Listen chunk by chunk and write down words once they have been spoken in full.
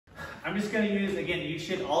I'm just going to use,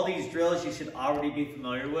 again, all these drills you should already be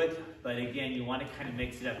familiar with, but again, you want to kind of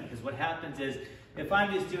mix it up, because what happens is, if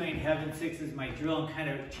I'm just doing heaven six as my drill and kind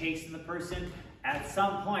of chasing the person, at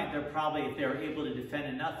some point, they're probably, if they're able to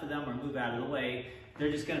defend enough of them or move out of the way,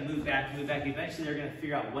 they're just going to move back. Eventually, they're going to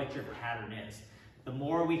figure out what your pattern is. The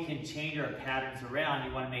more we can change our patterns around,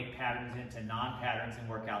 you want to make patterns into non-patterns and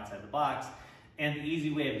work outside the box. And the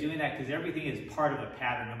easy way of doing that, because everything is part of a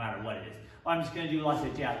pattern no matter what it is. Well, I'm just going to do lots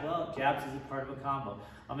of jabs. Well, jabs is a part of a combo.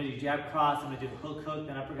 I'm going to do jab cross, I'm going to do hook,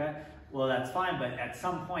 then uppercut. Well, that's fine, but at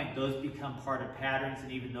some point, those become part of patterns,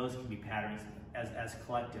 and even those can be patterns as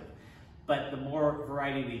collective. But the more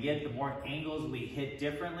variety we get, the more angles we hit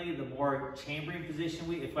differently, the more chambering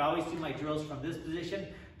position if I always do my drills from this position,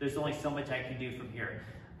 there's only so much I can do from here.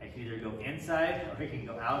 I can either go inside, or I can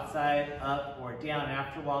go outside, up, or down. And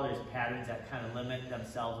after a while, there's patterns that kind of limit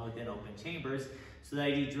themselves within open chambers. So then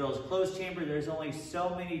I do drills closed chamber. There's only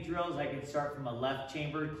so many drills. I can start from a left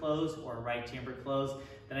chamber close or a right chamber close.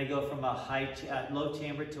 Then I go from a low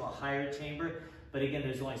chamber to a higher chamber. But again,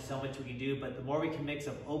 there's only so much we can do. But the more we can mix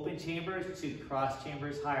up open chambers to cross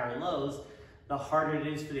chambers, high or lows, the harder it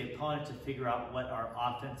is for the opponent to figure out what our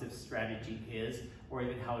offensive strategy is, or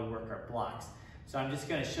even how we work our blocks. So I'm just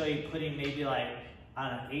going to show you putting maybe like, I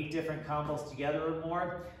don't know, 8 different combos together or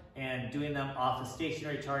more, and doing them off of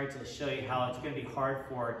stationary targets to show you how it's going to be hard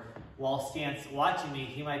for wall stance watching me.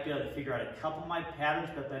 He might be able to figure out a couple of my patterns,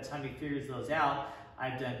 but by the time he figures those out,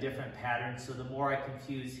 I've done different patterns. So the more I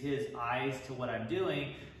confuse his eyes to what I'm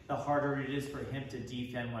doing, the harder it is for him to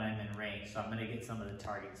defend when I'm in range. So I'm going to get some of the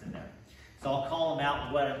targets in there. So I'll call them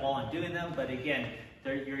out while I'm doing them, but again,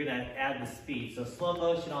 you're going to add the speed. So slow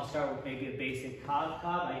motion, I'll start with maybe a basic cob.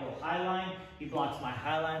 I go high line, he blocks my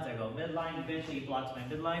high lines. I go midline, eventually he blocks my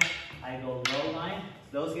midline. I go low line.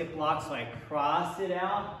 Those get blocked, so I cross it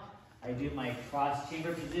out. I do my cross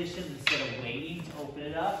chamber position instead of waiting to open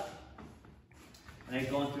it up. And I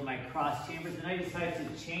go in through my cross chambers. Then I decide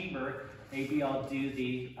to chamber. Maybe I'll do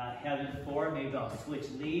the heaven 4. Maybe I'll switch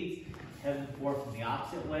leads, heaven 4 from the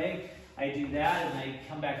opposite way. I do that, and I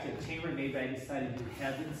come back to a chamber. Maybe I decide to do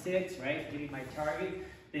heaven 6, right? Hitting my target.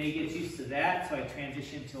 Then he gets used to that, so I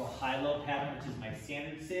transition to a high-low pattern, which is my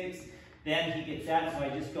standard 6. Then he gets that, so I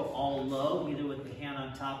just go all low, either with the hand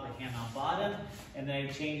on top or hand on bottom. And then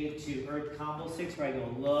I change it to earth combo 6, where I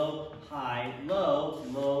go low, high,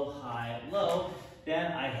 low, high, low.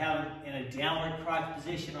 Then I have him in a downward cross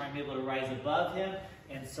position, where I'm able to rise above him.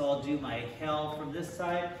 And so I'll do my hell from this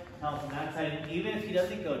side, hell from that side. And even if he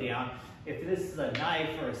doesn't go down, if this is a knife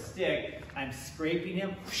or a stick, I'm scraping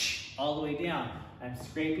him all the way down. I'm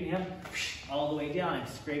scraping him all the way down. I'm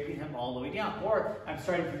scraping him all the way down. Or I'm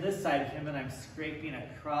starting from this side of him and I'm scraping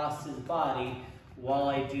across his body while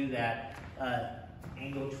I do that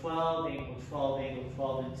angle 12, angle 12, angle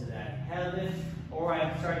 12 into that heaven. Or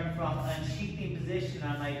I'm starting from unsheathing position.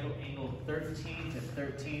 I might go angle 13 to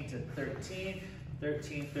 13 to 13,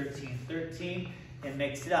 13, 13, 13. And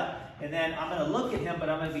mix it up. And then I'm going to look at him, but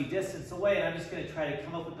I'm going to be distance away, and I'm just going to try to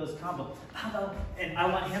come up with those combos. And I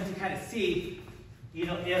want him to kind of see, you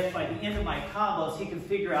know, if by the end of my combos, he can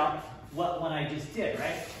figure out what one I just did,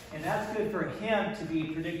 right? And that's good for him to be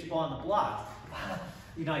predictable on the blocks.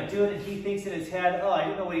 You know, I do it, and he thinks in his head, oh, I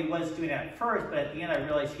didn't know what he was doing at first, but at the end I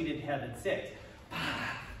realized he did heaven 6.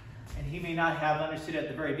 And he may not have understood at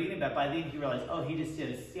the very beginning, but by then he realized, oh, he just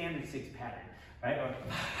did a standard 6 pattern, right? Or,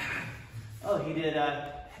 oh, he did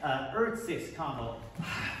earth 6 combo.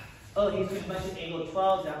 Oh, he's doing a bunch of angle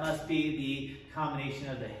 12s. That must be the combination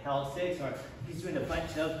of the hell 6. Or he's doing a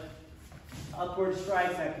bunch of upward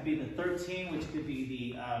strikes. That could be the 13, which could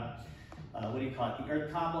be the, what do you call it, the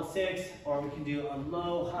earth combo 6. Or we can do a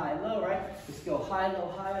low, high, low, right? Just go high,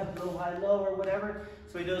 low, or whatever.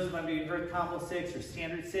 So he knows if I'm doing earth combo 6 or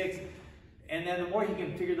standard 6. And then the more he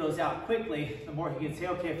can figure those out quickly, the more he can say,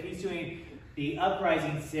 okay, if he's doing the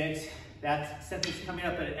uprising 6, that's, since it's coming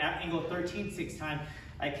up at angle 13 6 times,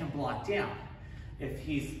 I can block down. If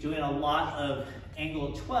he's doing a lot of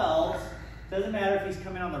angle 12s, doesn't matter if he's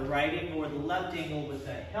coming on the right angle or the left angle with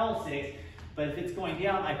the hell 6, but if it's going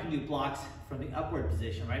down, I can do blocks from the upward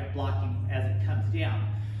position, right? Blocking as it comes down.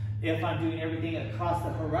 If I'm doing everything across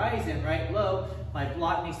the horizon, right, low, my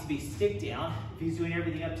block needs to be stick down. If he's doing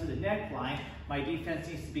everything up to the neckline, my defense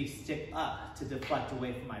needs to be stick up to deflect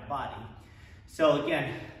away from my body. So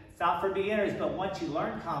again, it's not for beginners, but once you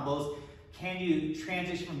learn combos, can you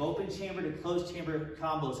transition from open chamber to closed chamber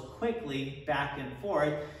combos quickly, back and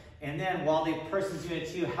forth? And then while the person's doing it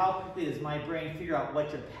to you, how quickly does my brain figure out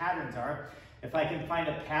what your patterns are? If I can find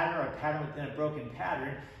a pattern or a pattern within a broken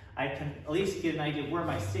pattern, I can at least get an idea of where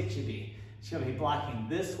my stick should be. Should I be blocking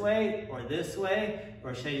this way, or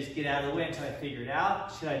should I just get out of the way until I figure it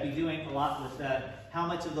out? Should I be doing a lot with how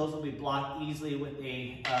much of those will be blocked easily with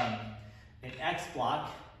an X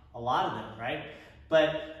block? A lot of them, right?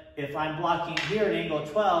 But if I'm blocking here at angle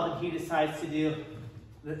 12 and he decides to do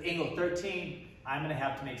the angle 13, I'm gonna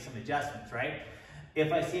have to make some adjustments, right?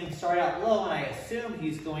 If I see him start out low and I assume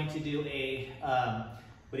he's going to do a,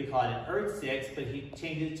 what do you call it, an earth 6, but he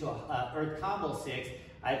changes it to a earth combo 6,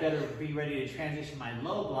 I better be ready to transition my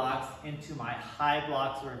low blocks into my high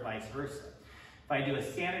blocks or vice versa. If I do a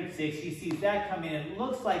standard 6, he sees that come in. It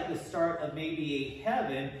looks like the start of maybe a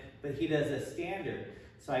heaven, but he does a standard.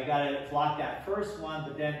 So I gotta block that first one,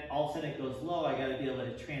 but then all of a sudden it goes low. I gotta be able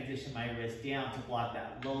to transition my wrist down to block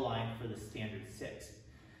that low line for the standard 6.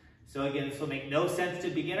 So again, this will make no sense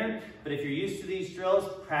to a beginner, but if you're used to these drills,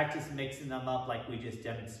 practice mixing them up like we just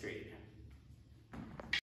demonstrated.